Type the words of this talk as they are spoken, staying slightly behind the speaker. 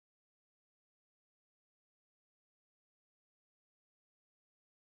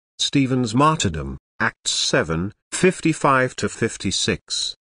Stephen's martyrdom, Acts 7,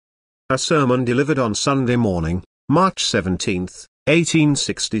 55-56. A sermon delivered on Sunday morning, March 17,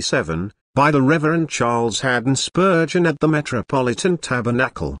 1867, by the Reverend Charles Haddon Spurgeon at the Metropolitan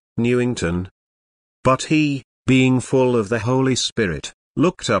Tabernacle, Newington. But he, being full of the Holy Spirit,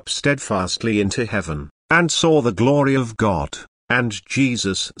 looked up steadfastly into heaven, and saw the glory of God, and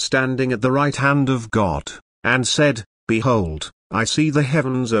Jesus standing at the right hand of God, and said, Behold, I see the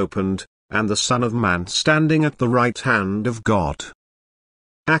heavens opened, and the Son of Man standing at the right hand of God.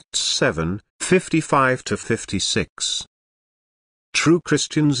 Acts 7, 55-56. True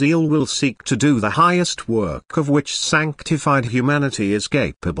Christian zeal will seek to do the highest work of which sanctified humanity is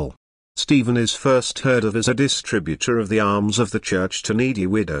capable. Stephen is first heard of as a distributor of the alms of the church to needy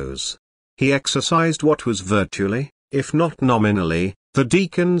widows. He exercised what was virtually, if not nominally, the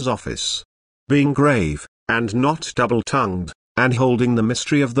deacon's office. Being grave, and not double-tongued, and holding the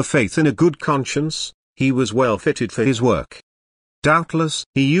mystery of the faith in a good conscience, he was well fitted for his work. Doubtless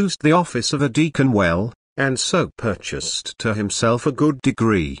he used the office of a deacon well, and so purchased to himself a good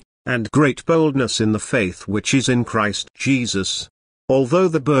degree, and great boldness in the faith which is in Christ Jesus. Although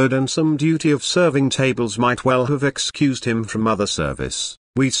the burdensome duty of serving tables might well have excused him from other service,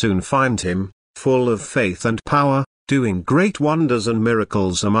 we soon find him, full of faith and power, doing great wonders and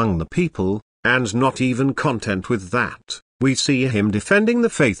miracles among the people, and not even content with that, we see him defending the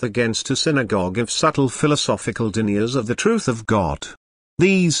faith against a synagogue of subtle philosophical deniers of the truth of God.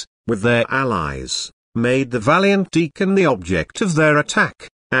 These, with their allies, made the valiant deacon the object of their attack,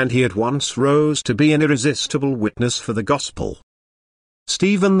 and he at once rose to be an irresistible witness for the gospel.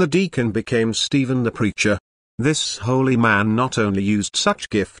 Stephen the deacon became Stephen the preacher. This holy man not only used such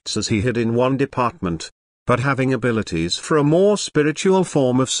gifts as he had in one department, but having abilities for a more spiritual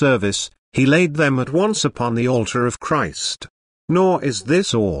form of service, he laid them at once upon the altar of Christ. Nor is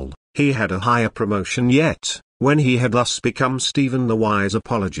this all, he had a higher promotion yet, when he had thus become Stephen the wise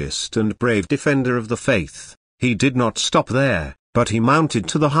apologist and brave defender of the faith. He did not stop there, but he mounted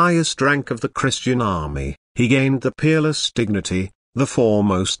to the highest rank of the Christian army. He gained the peerless dignity, the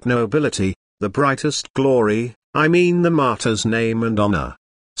foremost nobility, the brightest glory, I mean the martyr's name and honor.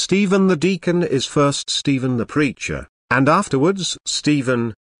 Stephen the deacon is first Stephen the preacher, and afterwards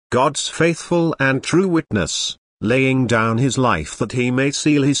Stephen, God's faithful and true witness, laying down his life that he may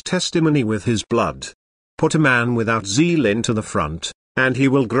seal his testimony with his blood. Put a man without zeal into the front, and he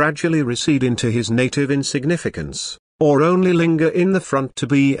will gradually recede into his native insignificance, or only linger in the front to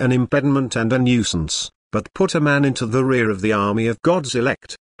be an impediment and a nuisance. But put a man into the rear of the army of God's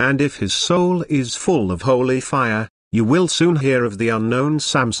elect, and if his soul is full of holy fire, you will soon hear of the unknown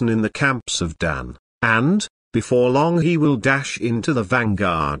Samson in the camps of Dan, and, before long he will dash into the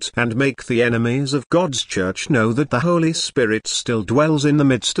vanguard and make the enemies of God's church know that the Holy Spirit still dwells in the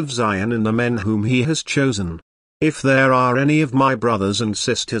midst of Zion in the men whom he has chosen. If there are any of my brothers and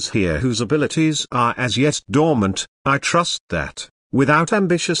sisters here whose abilities are as yet dormant, I trust that, without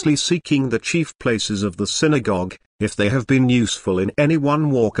ambitiously seeking the chief places of the synagogue, if they have been useful in any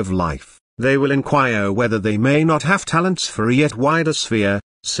one walk of life, they will inquire whether they may not have talents for a yet wider sphere,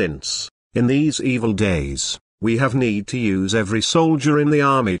 since, in these evil days, we have need to use every soldier in the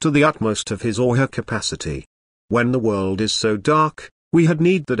army to the utmost of his or her capacity. When the world is so dark, we had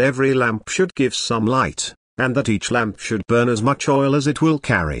need that every lamp should give some light, and that each lamp should burn as much oil as it will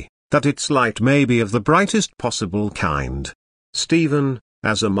carry, that its light may be of the brightest possible kind. Stephen,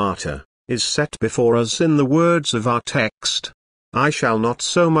 as a martyr, is set before us in the words of our text. I shall not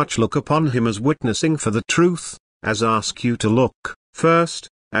so much look upon him as witnessing for the truth, as ask you to look, first,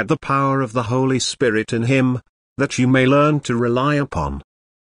 at the power of the Holy Spirit in him, that you may learn to rely upon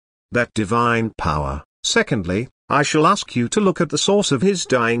that divine power. Secondly, I shall ask you to look at the source of his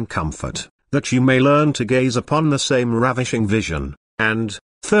dying comfort, that you may learn to gaze upon the same ravishing vision. And,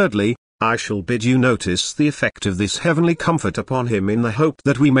 thirdly, I shall bid you notice the effect of this heavenly comfort upon him in the hope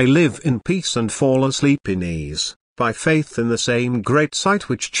that we may live in peace and fall asleep in ease, by faith in the same great sight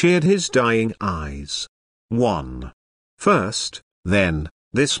which cheered his dying eyes. 1. First, then,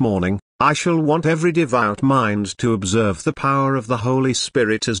 this morning, I shall want every devout mind to observe the power of the Holy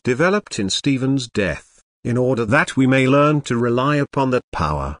Spirit as developed in Stephen's death, in order that we may learn to rely upon that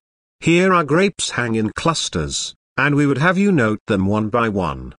power. Here our grapes hang in clusters, and we would have you note them one by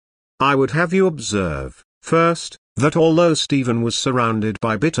one. I would have you observe, first, that although Stephen was surrounded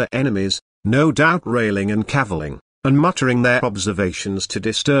by bitter enemies, no doubt railing and cavilling, and muttering their observations to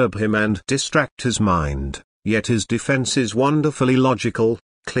disturb him and distract his mind, yet his defense is wonderfully logical,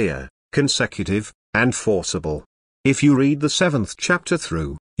 clear, consecutive, and forcible. If you read the 7th chapter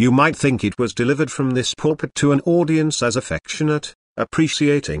through, you might think it was delivered from this pulpit to an audience as affectionate,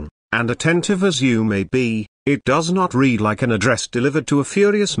 appreciating, and attentive as you may be, it does not read like an address delivered to a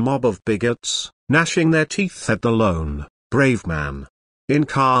furious mob of bigots, gnashing their teeth at the lone, brave man. In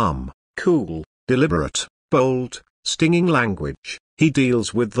calm, cool, deliberate, bold, stinging language, he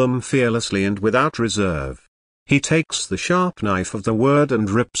deals with them fearlessly and without reserve. He takes the sharp knife of the word and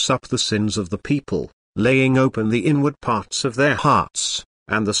rips up the sins of the people, laying open the inward parts of their hearts,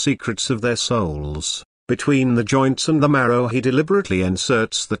 and the secrets of their souls. Between the joints and the marrow he deliberately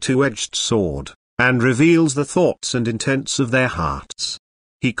inserts the two-edged sword, and reveals the thoughts and intents of their hearts.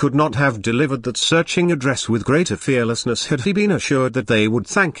 He could not have delivered that searching address with greater fearlessness had he been assured that they would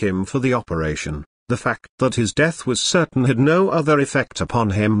thank him for the operation. The fact that his death was certain had no other effect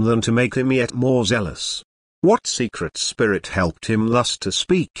upon him than to make him yet more zealous. What secret spirit helped him thus to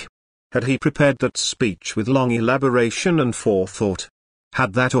speak? Had he prepared that speech with long elaboration and forethought?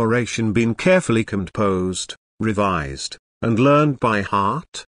 Had that oration been carefully composed, revised, and learned by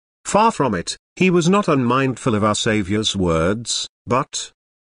heart? Far from it. He was not unmindful of our Saviour's words, but,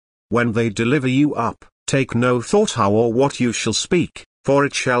 "When they deliver you up, take no thought how or what you shall speak, for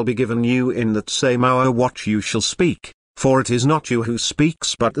it shall be given you in that same hour what you shall speak, for it is not you who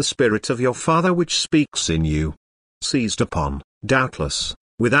speaks but the Spirit of your Father which speaks in you." Seized upon, doubtless,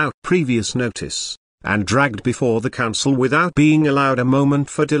 without previous notice, and dragged before the council without being allowed a moment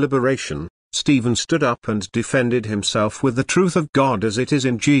for deliberation, Stephen stood up and defended himself with the truth of God as it is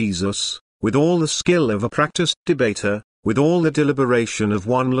in Jesus, with all the skill of a practiced debater, with all the deliberation of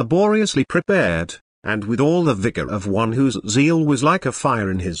one laboriously prepared, and with all the vigor of one whose zeal was like a fire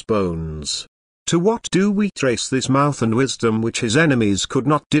in his bones. To what do we trace this mouth and wisdom which his enemies could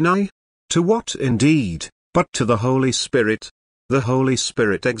not deny? To what indeed, but to the Holy Spirit? The Holy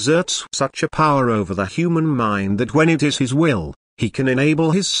Spirit exerts such a power over the human mind that when it is his will, he can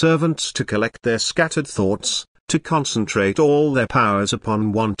enable his servants to collect their scattered thoughts, to concentrate all their powers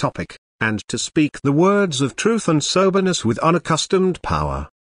upon one topic, and to speak the words of truth and soberness with unaccustomed power.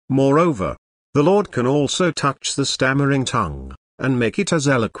 Moreover, the Lord can also touch the stammering tongue, and make it as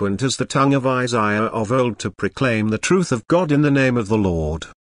eloquent as the tongue of Isaiah of old to proclaim the truth of God in the name of the Lord.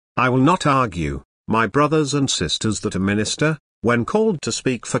 I will not argue, my brothers and sisters, that a minister, when called to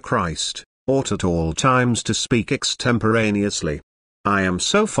speak for Christ, ought at all times to speak extemporaneously. I am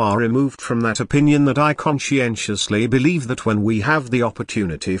so far removed from that opinion that I conscientiously believe that when we have the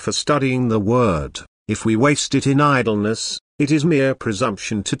opportunity for studying the Word, if we waste it in idleness, it is mere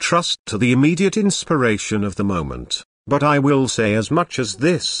presumption to trust to the immediate inspiration of the moment. But I will say as much as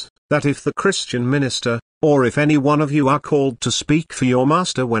this, that if the Christian minister, or if any one of you are called to speak for your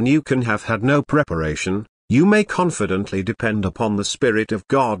master when you can have had no preparation, you may confidently depend upon the Spirit of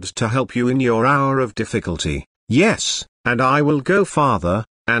God to help you in your hour of difficulty. Yes, and I will go farther,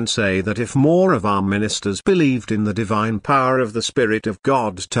 and say that if more of our ministers believed in the divine power of the Spirit of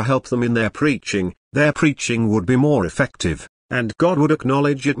God to help them in their preaching would be more effective, and God would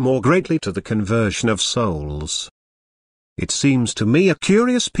acknowledge it more greatly to the conversion of souls. It seems to me a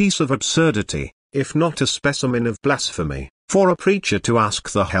curious piece of absurdity, if not a specimen of blasphemy, for a preacher to ask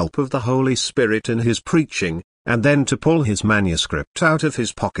the help of the Holy Spirit in his preaching, and then to pull his manuscript out of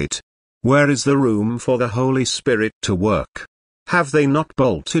his pocket. Where is the room for the Holy Spirit to work? Have they not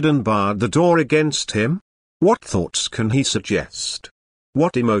bolted and barred the door against him? What thoughts can he suggest?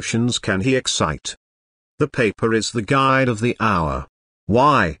 What emotions can he excite? The paper is the guide of the hour.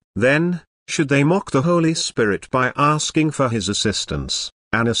 Why, then, should they mock the Holy Spirit by asking for his assistance,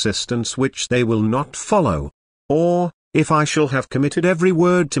 an assistance which they will not follow? Or, if I shall have committed every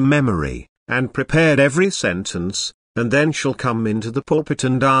word to memory, and prepared every sentence, and then shall come into the pulpit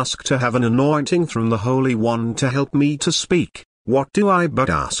and ask to have an anointing from the Holy One to help me to speak, what do I but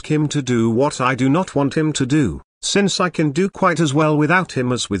ask him to do what I do not want him to do, since I can do quite as well without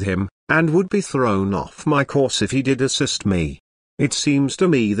him as with him, and would be thrown off my course if he did assist me? It seems to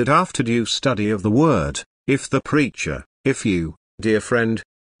me that after due study of the Word, if the preacher, if you, dear friend,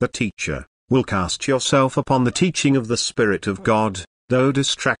 the teacher, will cast yourself upon the teaching of the Spirit of God, though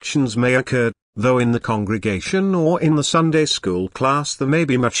distractions may occur, though in the congregation or in the Sunday school class there may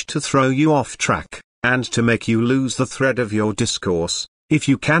be much to throw you off track, and to make you lose the thread of your discourse, if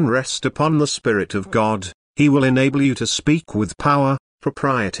you can rest upon the Spirit of God, He will enable you to speak with power,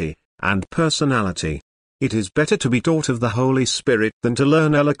 propriety, and personality. It is better to be taught of the Holy Spirit than to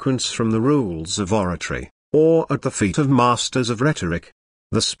learn eloquence from the rules of oratory, or at the feet of masters of rhetoric.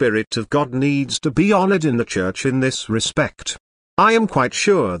 The Spirit of God needs to be honored in the Church in this respect. I am quite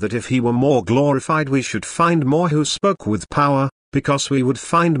sure that if He were more glorified we should find more who spoke with power, because we would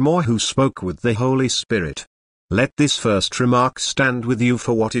find more who spoke with the Holy Spirit. Let this first remark stand with you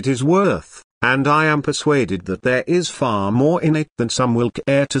for what it is worth. and I am persuaded that there is far more in it than some will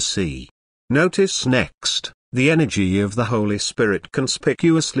care to see. Notice next, the energy of the Holy Spirit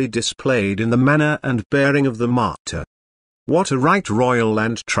conspicuously displayed in the manner and bearing of the martyr. What a right royal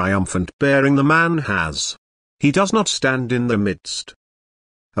and triumphant bearing the man has! He does not stand in the midst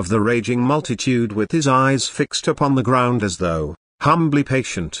of the raging multitude with his eyes fixed upon the ground as though, humbly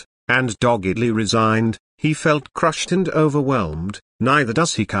patient, and doggedly resigned, he felt crushed and overwhelmed, neither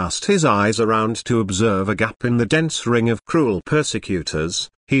does he cast his eyes around to observe a gap in the dense ring of cruel persecutors.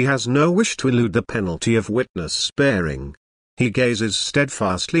 He has no wish to elude the penalty of witness-bearing. He gazes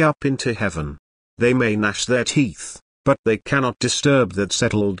steadfastly up into heaven. They may gnash their teeth, but they cannot disturb that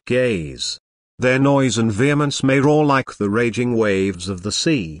settled gaze. Their noise and vehemence may roar like the raging waves of the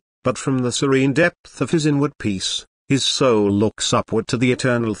sea, but from the serene depth of his inward peace, his soul looks upward to the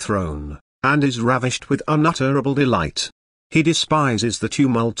eternal throne, and is ravished with unutterable delight. He despises the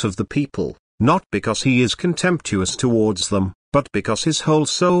tumult of the people, not because he is contemptuous towards them, but because his whole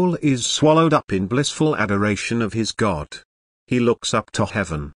soul is swallowed up in blissful adoration of his God. He looks up to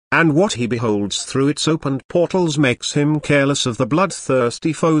heaven, and what he beholds through its opened portals makes him careless of the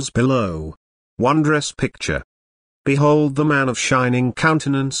bloodthirsty foes below. Wondrous picture! Behold the man of shining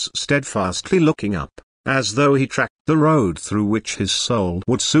countenance steadfastly looking up, as though he tracked the road through which his soul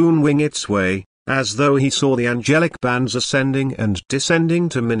would soon wing its way, as though he saw the angelic bands ascending and descending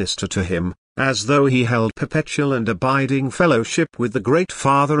to minister to him, as though he held perpetual and abiding fellowship with the great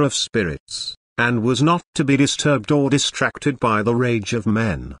Father of spirits, and was not to be disturbed or distracted by the rage of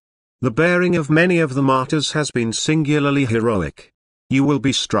men. The bearing of many of the martyrs has been singularly heroic. You will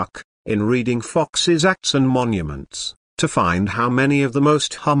be struck, in reading Fox's Acts and Monuments, to find how many of the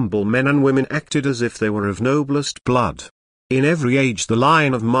most humble men and women acted as if they were of noblest blood. In every age the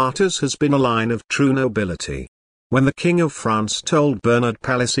line of martyrs has been a line of true nobility. When the King of France told Bernard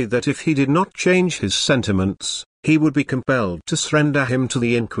Palissy that if he did not change his sentiments, he would be compelled to surrender him to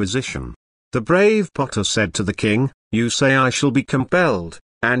the Inquisition, the brave potter said to the king, "You say I shall be compelled,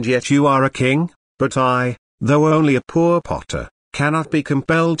 and yet you are a king, but I, though only a poor potter, cannot be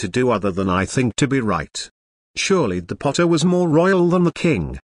compelled to do other than I think to be right." Surely the potter was more royal than the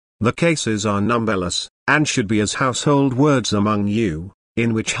king. The cases are numberless, and should be as household words among you,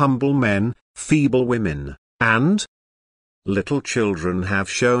 in which humble men, feeble women, and little children have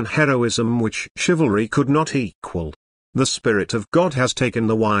shown heroism which chivalry could not equal. The Spirit of God has taken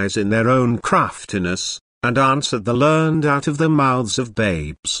the wise in their own craftiness, and answered the learned out of the mouths of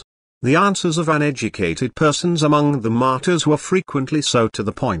babes. The answers of uneducated persons among the martyrs were frequently so to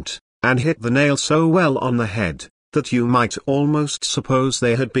the point, and hit the nail so well on the head, that you might almost suppose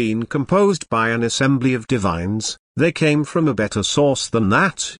they had been composed by an assembly of divines. They came from a better source than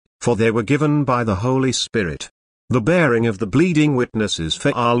that, for they were given by the Holy Spirit. The bearing of the bleeding witnesses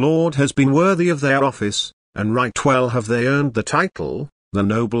for our Lord has been worthy of their office, and right well have they earned the title, the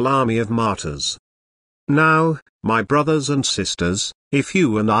noble army of martyrs. Now, my brothers and sisters, if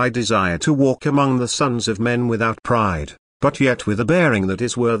you and I desire to walk among the sons of men without pride, but yet with a bearing that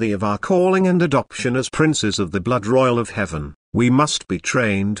is worthy of our calling and adoption as princes of the blood royal of heaven, we must be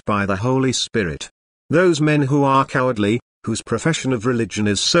trained by the Holy Spirit. Those men who are cowardly, whose profession of religion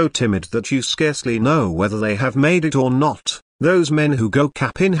is so timid that you scarcely know whether they have made it or not, those men who go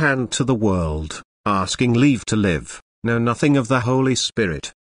cap in hand to the world, asking leave to live, know nothing of the Holy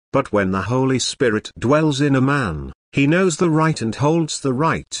Spirit. But when the Holy Spirit dwells in a man, he knows the right and holds the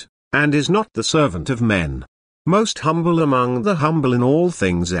right, and is not the servant of men. Most humble among the humble in all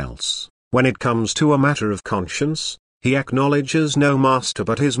things else, when it comes to a matter of conscience, he acknowledges no master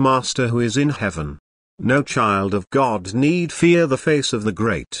but his Master who is in heaven. No child of God need fear the face of the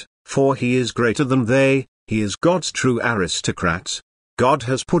great, for he is greater than they, he is God's true aristocrat. God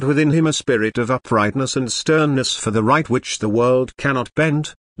has put within him a spirit of uprightness and sternness for the right which the world cannot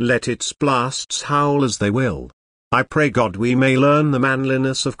bend, let its blasts howl as they will. I pray God we may learn the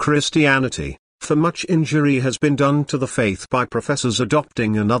manliness of Christianity, for much injury has been done to the faith by professors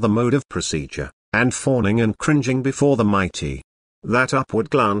adopting another mode of procedure, and fawning and cringing before the mighty. That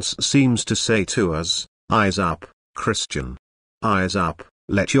upward glance seems to say to us, eyes up, Christian. Eyes up,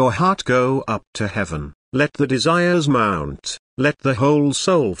 let your heart go up to heaven, let the desires mount, let the whole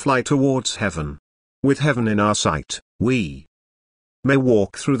soul fly towards heaven. With heaven in our sight, we may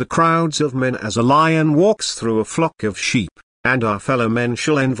walk through the crowds of men as a lion walks through a flock of sheep, and our fellow men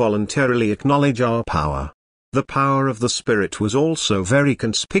shall involuntarily acknowledge our power. The power of the Spirit was also very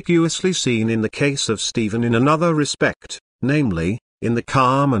conspicuously seen in the case of Stephen in another respect, namely, in the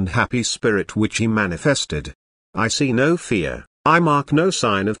calm and happy spirit which he manifested. I see no fear, I mark no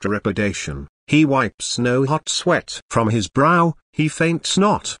sign of trepidation, he wipes no hot sweat from his brow, he faints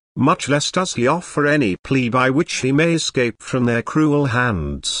not, much less does he offer any plea by which he may escape from their cruel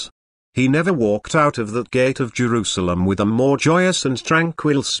hands. He never walked out of the gate of Jerusalem with a more joyous and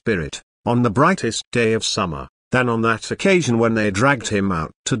tranquil spirit, on the brightest day of summer, than on that occasion when they dragged him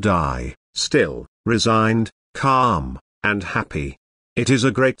out to die, still, resigned, calm, and happy. It is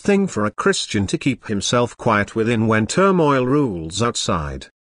a great thing for a Christian to keep himself quiet within when turmoil rules outside.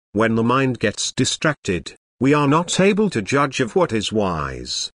 When the mind gets distracted, we are not able to judge of what is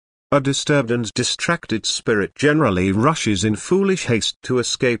wise. A disturbed and distracted spirit generally rushes in foolish haste to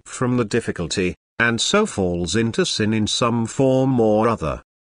escape from the difficulty, and so falls into sin in some form or other.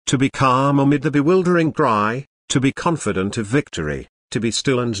 To be calm amid the bewildering cry, to be confident of victory, to be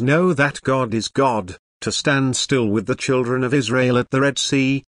still and know that God is God, to stand still with the children of Israel at the Red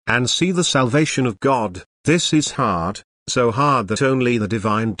Sea, and see the salvation of God, this is hard, so hard that only the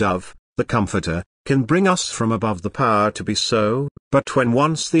divine dove, the Comforter, can bring us from above the power to be so, but when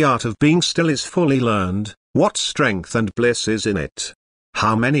once the art of being still is fully learned, what strength and bliss is in it!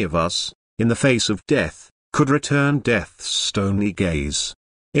 How many of us, in the face of death, could return death's stony gaze?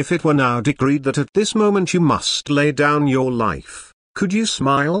 If it were now decreed that at this moment you must lay down your life, could you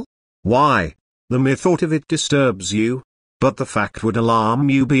smile? Why, the mere thought of it disturbs you, but the fact would alarm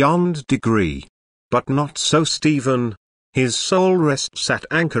you beyond degree. But not so Stephen. His soul rests at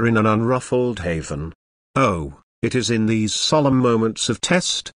anchor in an unruffled haven. Oh, it is in these solemn moments of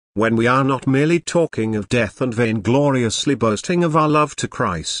test, when we are not merely talking of death and vaingloriously boasting of our love to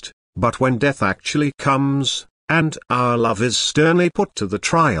Christ, but when death actually comes, and our love is sternly put to the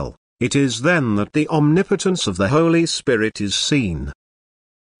trial, it is then that the omnipotence of the Holy Spirit is seen.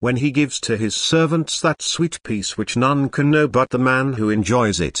 When he gives to his servants that sweet peace which none can know but the man who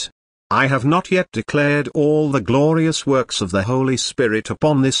enjoys it. I have not yet declared all the glorious works of the Holy Spirit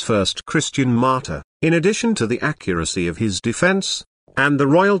upon this first Christian martyr, in addition to the accuracy of his defense, and the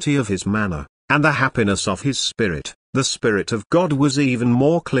royalty of his manner, and the happiness of his spirit. The Spirit of God was even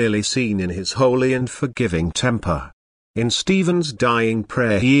more clearly seen in his holy and forgiving temper. In Stephen's dying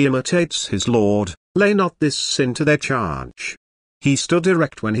prayer he imitates his Lord, lay not this sin to their charge. He stood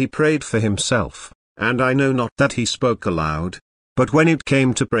erect when he prayed for himself, and I know not that he spoke aloud, but when it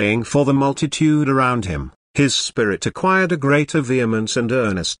came to praying for the multitude around him, his spirit acquired a greater vehemence and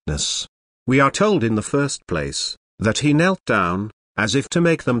earnestness. We are told in the first place, that he knelt down, as if to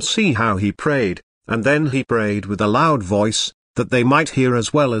make them see how he prayed, and then he prayed with a loud voice, that they might hear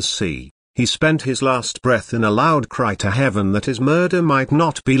as well as see. He spent his last breath in a loud cry to heaven that his murder might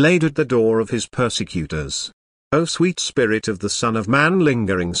not be laid at the door of his persecutors. O sweet Spirit of the Son of Man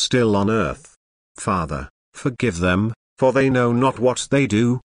lingering still on earth, Father, forgive them, for they know not what they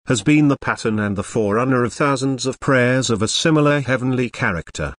do, has been the pattern and the forerunner of thousands of prayers of a similar heavenly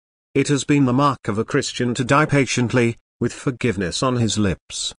character. It has been the mark of a Christian to die patiently, with forgiveness on his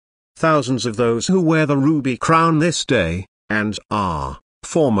lips. Thousands of those who wear the ruby crown this day, and are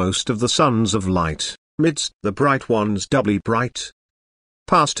foremost of the sons of light, midst the bright ones doubly bright,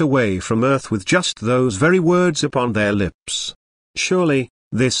 passed away from earth with just those very words upon their lips. Surely,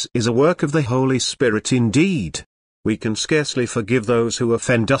 this is a work of the Holy Spirit indeed. We can scarcely forgive those who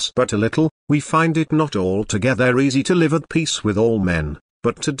offend us but a little. We find it not altogether easy to live at peace with all men,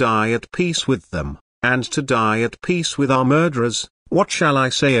 but to die at peace with them, and to die at peace with our murderers. What shall I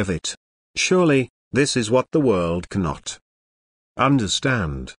say of it? Surely, this is what the world cannot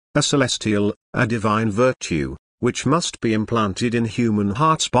understand, a celestial, a divine virtue, which must be implanted in human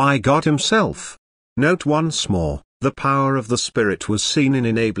hearts by God himself. Note once more, the power of the Spirit was seen in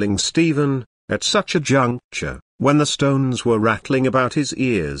enabling Stephen, at such a juncture, when the stones were rattling about his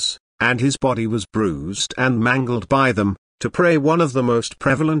ears, and his body was bruised and mangled by them, to pray one of the most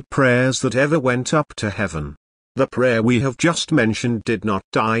prevalent prayers that ever went up to heaven. The prayer we have just mentioned did not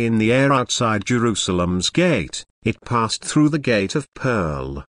die in the air outside Jerusalem's gate, it passed through the gate of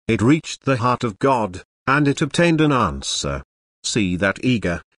pearl, it reached the heart of God, and it obtained an answer. See that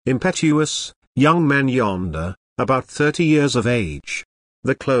eager, impetuous, young man yonder, about 30 years of age.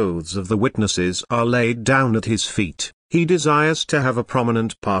 The clothes of the witnesses are laid down at his feet. He desires to have a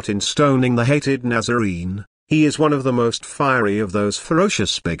prominent part in stoning the hated Nazarene. He is one of the most fiery of those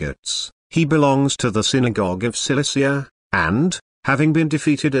ferocious bigots. He belongs to the synagogue of Cilicia, and, having been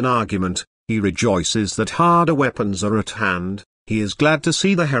defeated in argument, he rejoices that harder weapons are at hand. He is glad to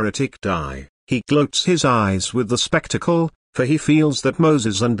see the heretic die. He gloats his eyes with the spectacle, for he feels that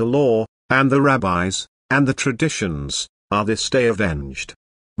Moses and the law, and the rabbis, and the traditions, are this day avenged.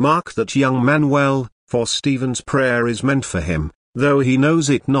 Mark that young man well, for Stephen's prayer is meant for him, though he knows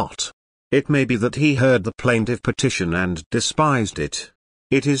it not. It may be that he heard the plaintive petition and despised it.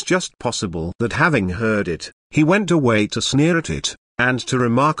 It is just possible that having heard it, he went away to sneer at it, and to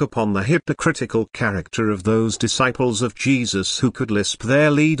remark upon the hypocritical character of those disciples of Jesus who could lisp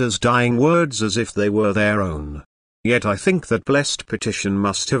their leader's dying words as if they were their own. Yet I think that blessed petition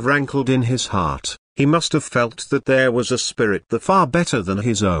must have rankled in his heart. He must have felt that there was a spirit far better than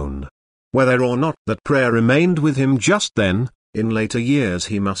his own. Whether or not that prayer remained with him just then, in later years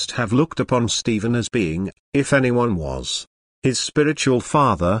he must have looked upon Stephen as being, if anyone was, his spiritual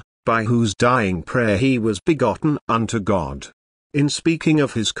father, by whose dying prayer he was begotten unto God. In speaking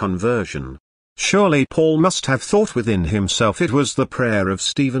of his conversion, surely Paul must have thought within himself it was the prayer of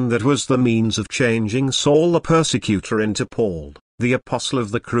Stephen that was the means of changing Saul the persecutor into Paul, the apostle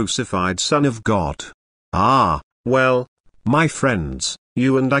of the crucified Son of God. Well, my friends,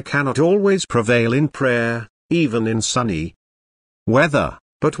 you and I cannot always prevail in prayer, even in sunny weather,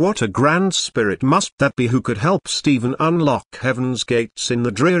 but what a grand spirit must that be who could help Stephen unlock heaven's gates in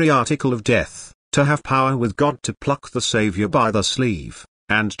the dreary article of death, to have power with God to pluck the Saviour by the sleeve,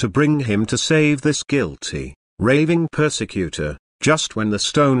 and to bring him to save this guilty, raving persecutor, just when the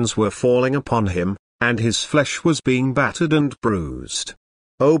stones were falling upon him, and his flesh was being battered and bruised.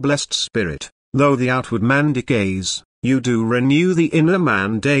 O blessed Spirit, though the outward man decays, you do renew the inner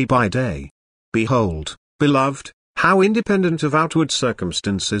man day by day. Behold, beloved, how independent of outward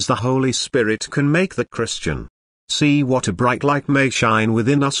circumstances the Holy Spirit can make the Christian. See what a bright light may shine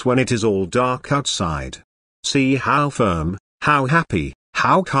within us when it is all dark outside. See how firm, how happy,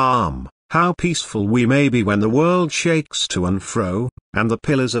 how calm, how peaceful we may be when the world shakes to and fro, and the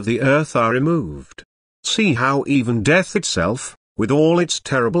pillars of the earth are removed. See how even death itself, with all its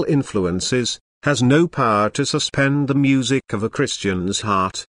terrible influences, has no power to suspend the music of a Christian's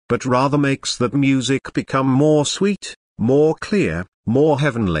heart, but rather makes that music become more sweet, more clear, more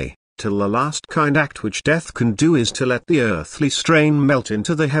heavenly, till the last kind act which death can do is to let the earthly strain melt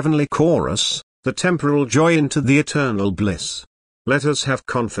into the heavenly chorus, the temporal joy into the eternal bliss. Let us have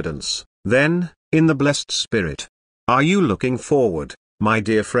confidence, then, in the blessed Spirit. Are you looking forward, my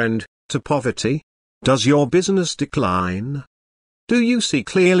dear friend, to poverty? Does your business decline? Do you see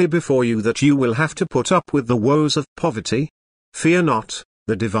clearly before you that you will have to put up with the woes of poverty? Fear not.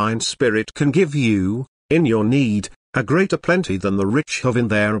 The divine Spirit can give you, in your need, a greater plenty than the rich have in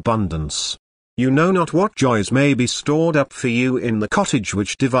their abundance. You know not what joys may be stored up for you in the cottage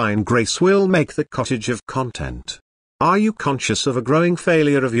which divine grace will make the cottage of content. Are you conscious of a growing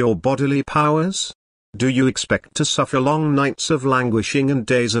failure of your bodily powers? Do you expect to suffer long nights of languishing and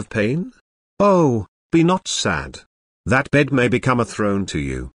days of pain? Oh, be not sad. That bed may become a throne to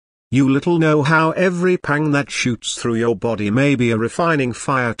you. You little know how every pang that shoots through your body may be a refining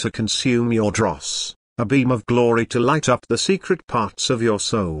fire to consume your dross, a beam of glory to light up the secret parts of your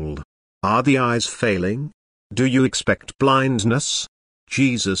soul. Are the eyes failing? Do you expect blindness?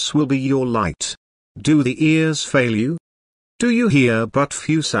 Jesus will be your light. Do the ears fail you? Do you hear but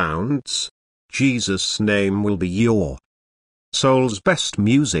few sounds? Jesus' name will be your soul's best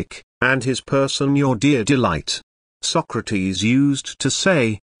music, and his person your dear delight. Socrates used to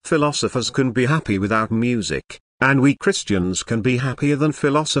say, philosophers can be happy without music, and we Christians can be happier than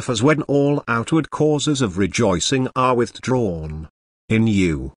philosophers when all outward causes of rejoicing are withdrawn. In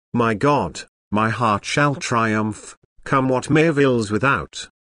you, my God, my heart shall triumph, come what may of ills without.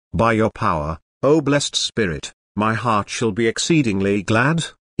 By your power, O blessed Spirit, my heart shall be exceedingly glad,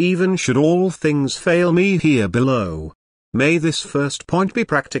 even should all things fail me here below. May this first point be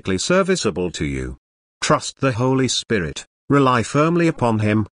practically serviceable to you. Trust the Holy Spirit. Rely firmly upon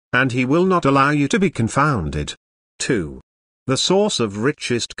him, and he will not allow you to be confounded. 2. The source of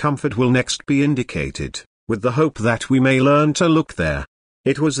richest comfort will next be indicated, with the hope that we may learn to look there.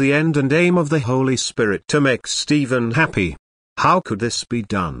 It was the end and aim of the Holy Spirit to make Stephen happy. How could this be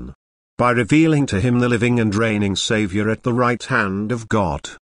done? By revealing to him the living and reigning Saviour at the right hand of God.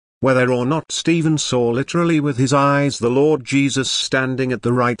 Whether or not Stephen saw literally with his eyes the Lord Jesus standing at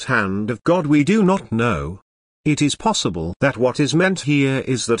the right hand of God we do not know. It is possible that what is meant here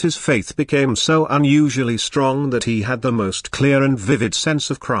is that his faith became so unusually strong that he had the most clear and vivid sense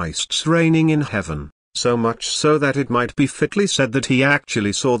of Christ's reigning in heaven, so much so that it might be fitly said that he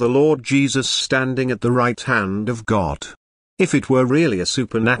actually saw the Lord Jesus standing at the right hand of God. If it were really a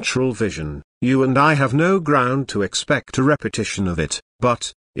supernatural vision, you and I have no ground to expect a repetition of it,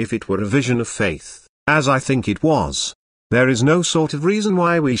 but, if it were a vision of faith, as I think it was, there is no sort of reason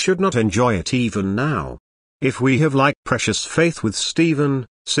why we should not enjoy it even now. If we have like precious faith with Stephen,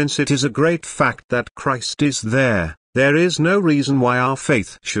 since it is a great fact that Christ is there, There is no reason why our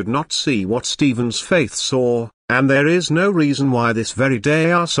faith should not see what Stephen's faith saw, and there is no reason why this very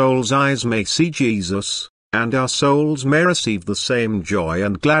day our soul's eyes may see Jesus, and our souls may receive the same joy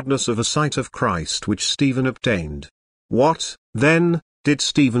and gladness of a sight of Christ which Stephen obtained. What, then, did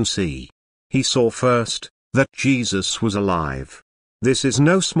Stephen see? He saw first, that Jesus was alive. This is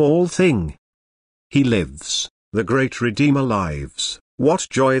no small thing. He lives, the great Redeemer lives, what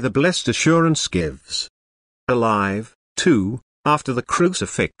joy the blessed assurance gives. Alive, too, after the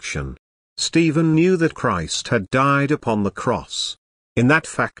crucifixion. Stephen knew that Christ had died upon the cross. In that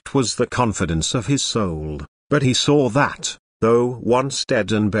fact was the confidence of his soul, but he saw that, though once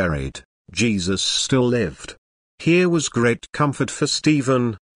dead and buried, Jesus still lived. Here was great comfort for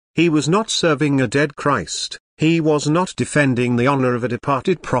Stephen. He was not serving a dead Christ, he was not defending the honor of a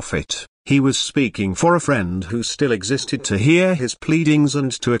departed prophet, he was speaking for a friend who still existed to hear his pleadings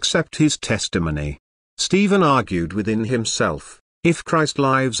and to accept his testimony. Stephen argued within himself, if Christ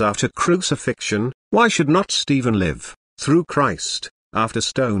lives after crucifixion, why should not Stephen live, through Christ, after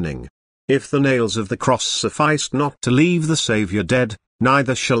stoning? If the nails of the cross sufficed not to leave the Saviour dead,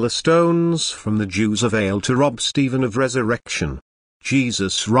 neither shall the stones from the Jews avail to rob Stephen of resurrection.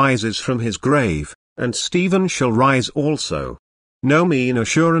 Jesus rises from his grave, and Stephen shall rise also. No mean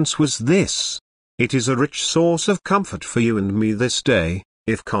assurance was this. It is a rich source of comfort for you and me this day,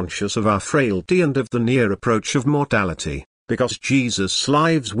 if conscious of our frailty and of the near approach of mortality, because Jesus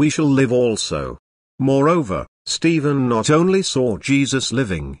lives we shall live also. Moreover, Stephen not only saw Jesus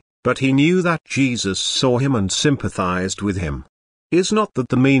living, but he knew that Jesus saw him and sympathized with him. Is not that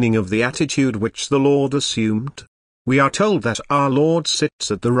the meaning of the attitude which the Lord assumed? We are told that our Lord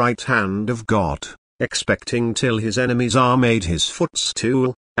sits at the right hand of God, expecting till his enemies are made his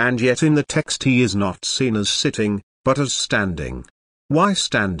footstool, and yet in the text he is not seen as sitting, but as standing. Why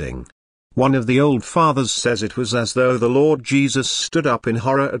standing? One of the old fathers says it was as though the Lord Jesus stood up in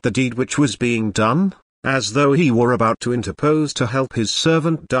horror at the deed which was being done, as though he were about to interpose to help his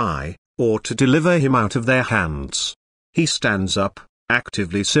servant die, or to deliver him out of their hands. He stands up,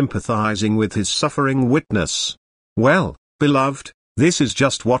 actively sympathizing with his suffering witness. Well, beloved, this is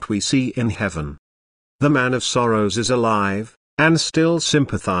just what we see in heaven. The man of sorrows is alive, and still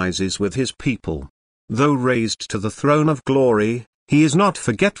sympathizes with his people. Though raised to the throne of glory, he is not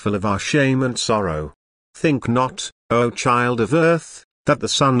forgetful of our shame and sorrow. Think not, O child of earth, that the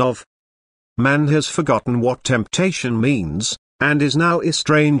Son of Man has forgotten what temptation means, and is now a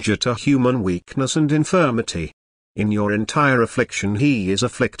stranger to human weakness and infirmity. In your entire affliction he is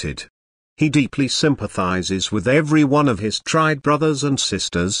afflicted. He deeply sympathizes with every one of his tried brothers and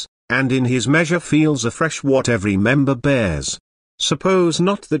sisters, and in his measure feels afresh what every member bears. Suppose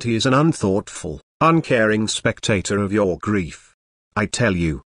not that he is an unthoughtful, uncaring spectator of your grief. I tell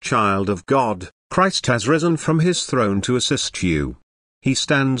you, child of God, Christ has risen from his throne to assist you. He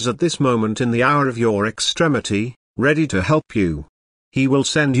stands at this moment in the hour of your extremity, ready to help you. He will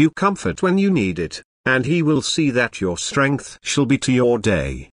send you comfort when you need it, and he will see that your strength shall be to your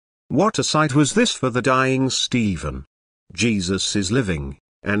day. What a sight was this for the dying Stephen! Jesus is living,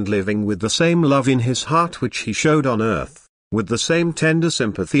 and living with the same love in his heart which he showed on earth, with the same tender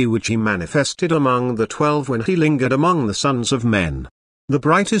sympathy which he manifested among the 12 when he lingered among the sons of men. The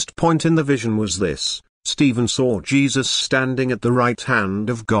brightest point in the vision was this: Stephen saw Jesus standing at the right hand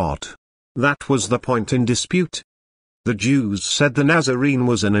of God. That was the point in dispute. The Jews said the Nazarene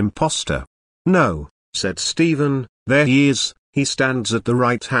was an impostor. No, said Stephen, there he is, he stands at the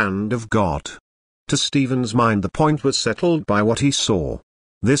right hand of God. To Stephen's mind the point was settled by what he saw.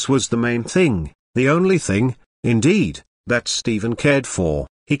 This was the main thing, the only thing, indeed, that Stephen cared for.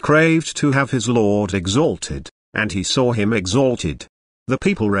 He craved to have his Lord exalted, and he saw him exalted. The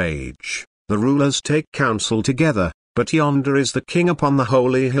people rage, the rulers take counsel together, but yonder is the King upon the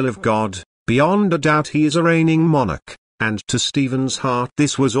holy hill of God. Beyond a doubt he is a reigning monarch, and to Stephen's heart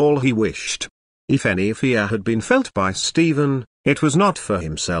this was all he wished. If any fear had been felt by Stephen, it was not for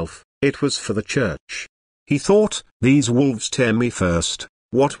himself, it was for the church. He thought, these wolves tear me first,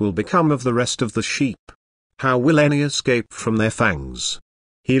 what will become of the rest of the sheep? How will any escape from their fangs?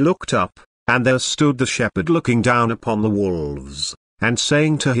 He looked up, and there stood the shepherd looking down upon the wolves, and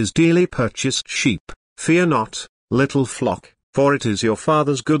saying to his dearly purchased sheep, Fear not, little flock, for it is your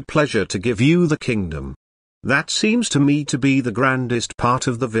Father's good pleasure to give you the kingdom. That seems to me to be the grandest part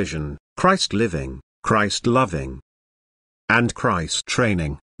of the vision, Christ living, Christ loving, and Christ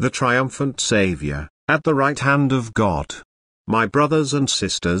reigning, the triumphant Saviour, at the right hand of God. My brothers and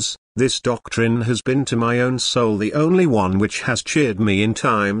sisters, this doctrine has been to my own soul the only one which has cheered me in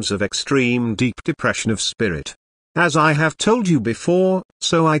times of extreme deep depression of spirit. As I have told you before,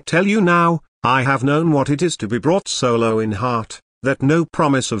 so I tell you now, I have known what it is to be brought so low in heart, that no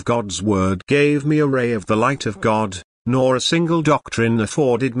promise of God's word gave me a ray of the light of God, nor a single doctrine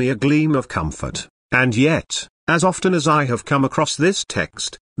afforded me a gleam of comfort, and yet, as often as I have come across this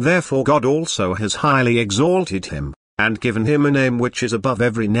text, therefore God also has highly exalted him, and given him a name which is above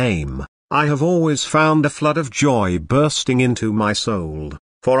every name, I have always found a flood of joy bursting into my soul,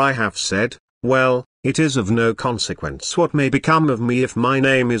 for I have said, well, it is of no consequence what may become of me if my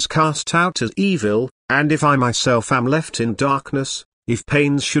name is cast out as evil, and if I myself am left in darkness, if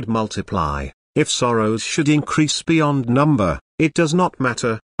pains should multiply, if sorrows should increase beyond number, it does not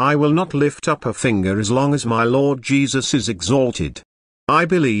matter, I will not lift up a finger as long as my Lord Jesus is exalted. I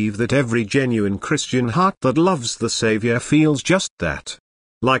believe that every genuine Christian heart that loves the Saviour feels just that.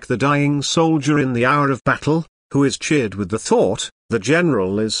 Like the dying soldier in the hour of battle, who is cheered with the thought, the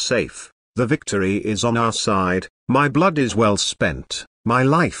general is safe, the victory is on our side, my blood is well spent, my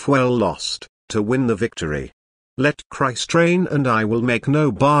life well lost, to win the victory. Let Christ reign and I will make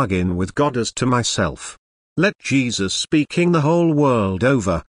no bargain with God as to myself. Let Jesus speaking the whole world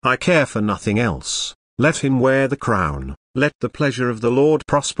over, I care for nothing else, let him wear the crown, let the pleasure of the Lord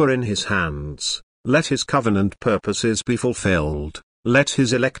prosper in his hands, let his covenant purposes be fulfilled, let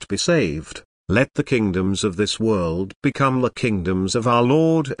his elect be saved, let the kingdoms of this world become the kingdoms of our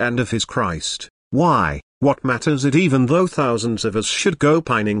Lord and of his Christ. Why, what matters it even though thousands of us should go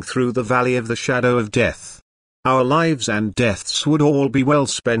pining through the valley of the shadow of death? Our lives and deaths would all be well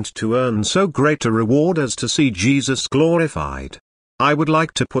spent to earn so great a reward as to see Jesus glorified. I would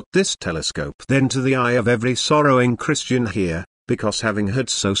like to put this telescope then to the eye of every sorrowing Christian here, because having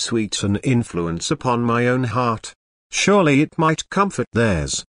had so sweet an influence upon my own heart, surely it might comfort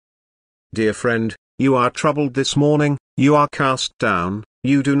theirs. Dear friend, you are troubled this morning, you are cast down,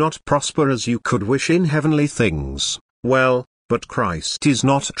 you do not prosper as you could wish in heavenly things. Well, but Christ is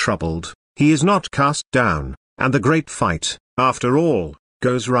not troubled, he is not cast down, and the great fight, after all,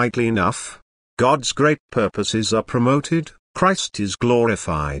 goes rightly enough. God's great purposes are promoted, Christ is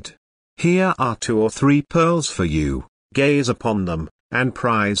glorified. Here are 2 or 3 pearls for you, gaze upon them, and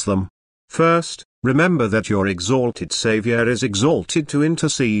prize them. First, remember that your exalted Saviour is exalted to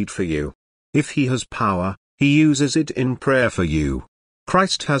intercede for you. If he has power, he uses it in prayer for you.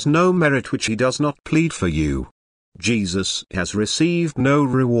 Christ has no merit which he does not plead for you. Jesus has received no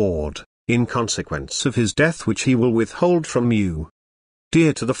reward, in consequence of his death which he will withhold from you.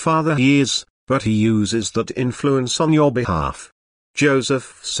 Dear to the Father he is, but he uses that influence on your behalf.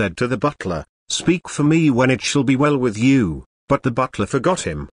 Joseph said to the butler, "Speak for me when it shall be well with you," but the butler forgot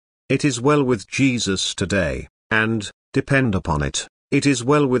him. It is well with Jesus today, and, depend upon it, it is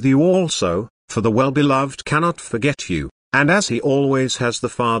well with you also, for the well-beloved cannot forget you, and as he always has the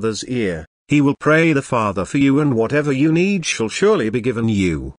Father's ear, he will pray the Father for you, and whatever you need shall surely be given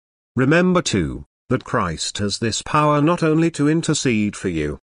you. Remember too, that Christ has this power not only to intercede for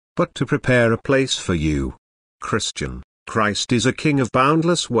you, but to prepare a place for you. Christian, Christ is a King of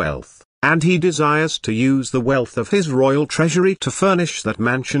boundless wealth, and he desires to use the wealth of his royal treasury to furnish that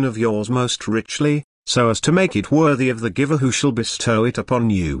mansion of yours most richly, so as to make it worthy of the giver who shall bestow it upon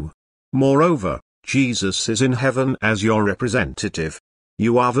you. Moreover, Jesus is in heaven as your representative.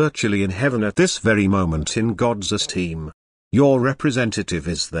 You are virtually in heaven at this very moment in God's esteem. Your representative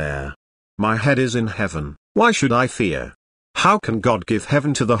is there. My head is in heaven, why should I fear? How can God give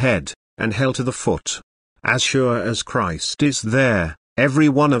heaven to the head, and hell to the foot? As sure as Christ is there, every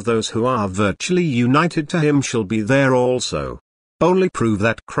one of those who are virtually united to him shall be there also. Only prove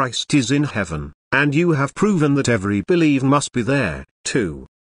that Christ is in heaven, and you have proven that every believer must be there, too.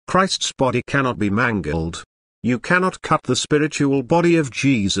 Christ's body cannot be mangled. You cannot cut the spiritual body of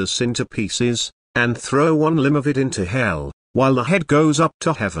Jesus into pieces, and throw one limb of it into hell, while the head goes up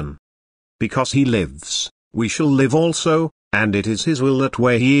to heaven. Because he lives, we shall live also, and it is his will that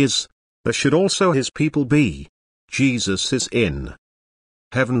where he is, there should also his people be. Jesus is in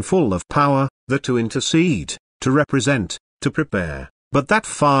heaven full of power, that to intercede, to represent, to prepare, but that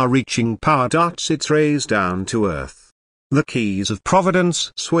far-reaching power darts its rays down to earth. The keys of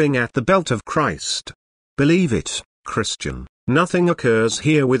providence swing at the belt of Christ. Believe it, Christian, nothing occurs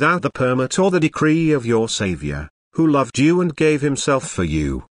here without the permit or the decree of your Saviour, who loved you and gave himself for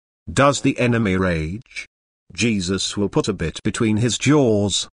you. Does the enemy rage? Jesus will put a bit between his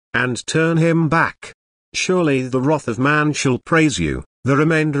jaws, and turn him back. Surely the wrath of man shall praise you, the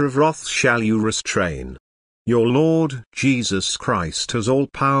remainder of wrath shall you restrain. Your Lord Jesus Christ has all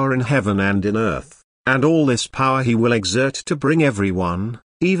power in heaven and in earth, and all this power he will exert to bring everyone,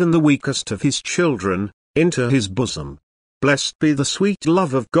 even the weakest of his children, into his bosom. Blessed be the sweet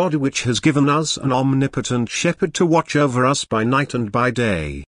love of God which has given us an omnipotent shepherd to watch over us by night and by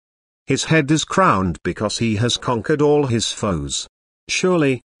day. His head is crowned because he has conquered all his foes.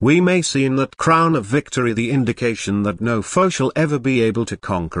 Surely, we may see in that crown of victory the indication that no foe shall ever be able to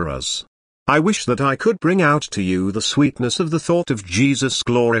conquer us. I wish that I could bring out to you the sweetness of the thought of Jesus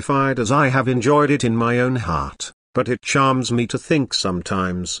glorified as I have enjoyed it in my own heart, but it charms me to think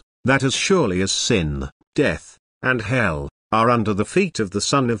sometimes, that as surely as sin, death, and hell, are under the feet of the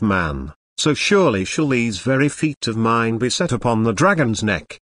Son of Man, so surely shall these very feet of mine be set upon the dragon's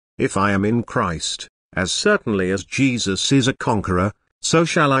neck. If I am in Christ, as certainly as Jesus is a conqueror, so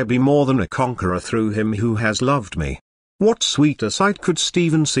shall I be more than a conqueror through him who has loved me. What sweeter sight could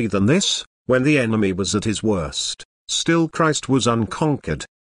Stephen see than this, when the enemy was at his worst, still Christ was unconquered.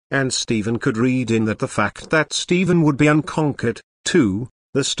 And Stephen could read in that the fact that Stephen would be unconquered, too,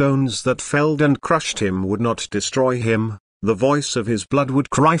 the stones that felled and crushed him would not destroy him, the voice of his blood would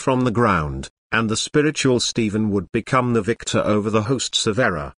cry from the ground, and the spiritual Stephen would become the victor over the hosts of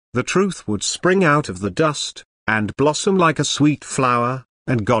error. The truth would spring out of the dust, and blossom like a sweet flower,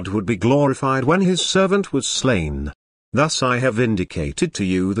 and God would be glorified when his servant was slain. Thus I have indicated to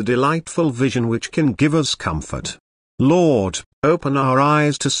you the delightful vision which can give us comfort. Lord, open our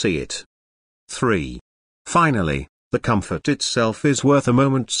eyes to see it. 3. Finally, the comfort itself is worth a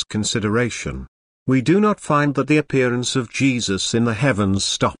moment's consideration. We do not find that the appearance of Jesus in the heavens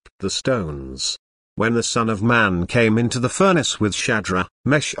stopped the stones. When the Son of Man came into the furnace with Shadrach,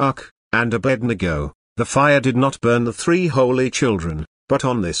 Meshach, and Abednego, the fire did not burn the 3 holy children, but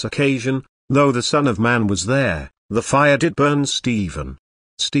on this occasion, though the Son of Man was there, the fire did burn Stephen.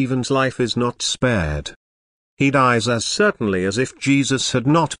 Stephen's life is not spared. He dies as certainly as if Jesus had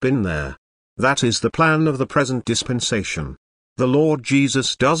not been there. That is the plan of the present dispensation. The Lord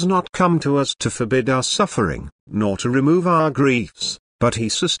Jesus does not come to us to forbid our suffering, nor to remove our griefs, but he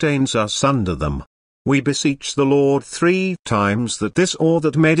sustains us under them. We beseech the Lord 3 times that this or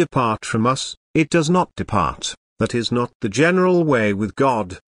that may depart from us. It does not depart. That is not the general way with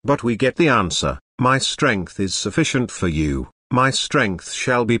God, but we get the answer, my strength is sufficient for you, my strength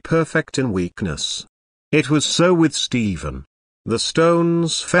shall be perfect in weakness. It was so with Stephen. The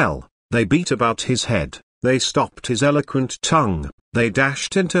stones fell, they beat about his head, they stopped his eloquent tongue, they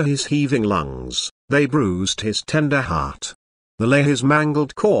dashed into his heaving lungs, they bruised his tender heart. They lay his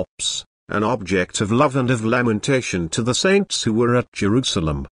mangled corpse, an object of love and of lamentation to the saints who were at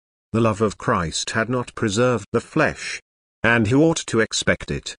Jerusalem. The love of Christ had not preserved the flesh. And who ought to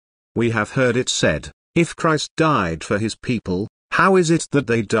expect it? We have heard it said, if Christ died for his people, how is it that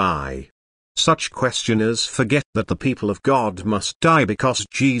they die? Such questioners forget that the people of God must die because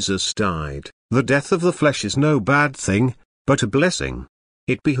Jesus died. The death of the flesh is no bad thing, but a blessing.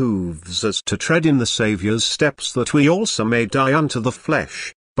 It behooves us to tread in the Saviour's steps that we also may die unto the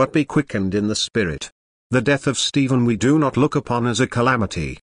flesh, but be quickened in the Spirit. The death of Stephen we do not look upon as a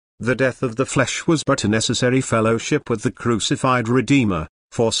calamity. The death of the flesh was but a necessary fellowship with the crucified Redeemer,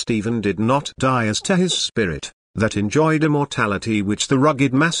 for Stephen did not die as to his spirit, that enjoyed immortality which the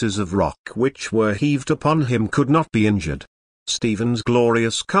rugged masses of rock which were heaved upon him could not be injured. Stephen's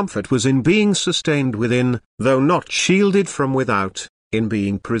glorious comfort was in being sustained within, though not shielded from without, in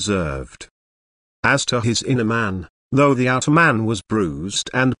being preserved. As to his inner man, though the outer man was bruised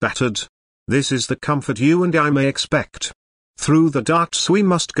and battered, this is the comfort you and I may expect. Through the darts we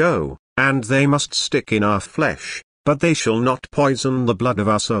must go, and they must stick in our flesh, but they shall not poison the blood of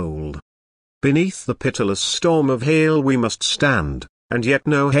our soul. Beneath the pitiless storm of hail we must stand, and yet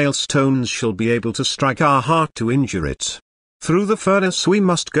no hailstones shall be able to strike our heart to injure it. Through the furnace we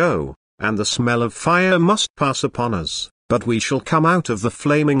must go, and the smell of fire must pass upon us, but we shall come out of the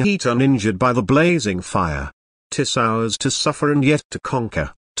flaming heat uninjured by the blazing fire. 'Tis ours to suffer and yet to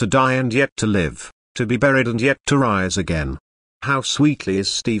conquer, to die and yet to live, to be buried and yet to rise again. How sweetly is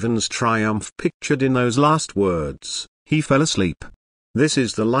Stephen's triumph pictured in those last words, he fell asleep. This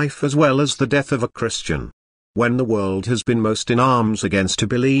is the life as well as the death of a Christian. When the world has been most in arms against a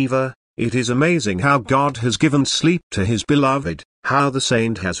believer, it is amazing how God has given sleep to his beloved, how the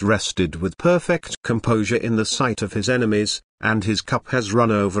saint has rested with perfect composure in the sight of his enemies, and his cup has run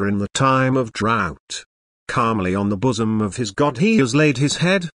over in the time of drought. Calmly on the bosom of his God he has laid his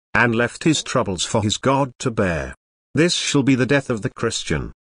head, and left his troubles for his God to bear. This shall be the death of the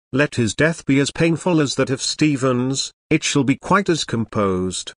Christian. Let his death be as painful as that of Stephen's, it shall be quite as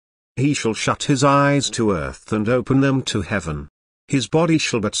composed. He shall shut his eyes to earth and open them to heaven. His body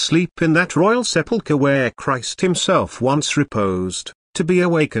shall but sleep in that royal sepulchre where Christ himself once reposed, to be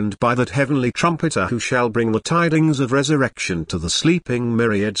awakened by that heavenly trumpeter who shall bring the tidings of resurrection to the sleeping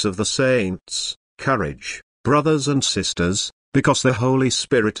myriads of the saints. Courage, brothers and sisters, because the Holy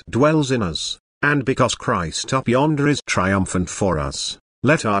Spirit dwells in us, and because Christ up yonder is triumphant for us.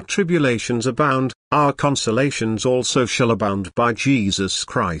 Let our tribulations abound, our consolations also shall abound by Jesus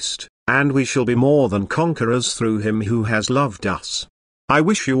Christ, and we shall be more than conquerors through him who has loved us. I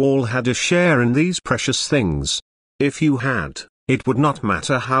wish you all had a share in these precious things. If you had, it would not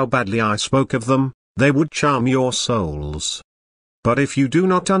matter how badly I spoke of them, they would charm your souls. But if you do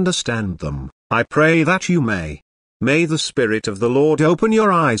not understand them, I pray that you may. May the Spirit of the Lord open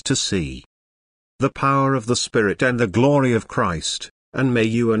your eyes to see the power of the Spirit and the glory of Christ, and may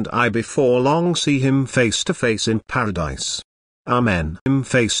you and I before long see him face to face in paradise. Amen. Him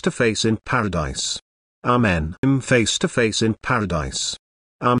face to face in paradise. Amen. Him face to face in paradise.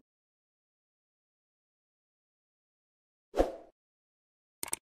 Amen.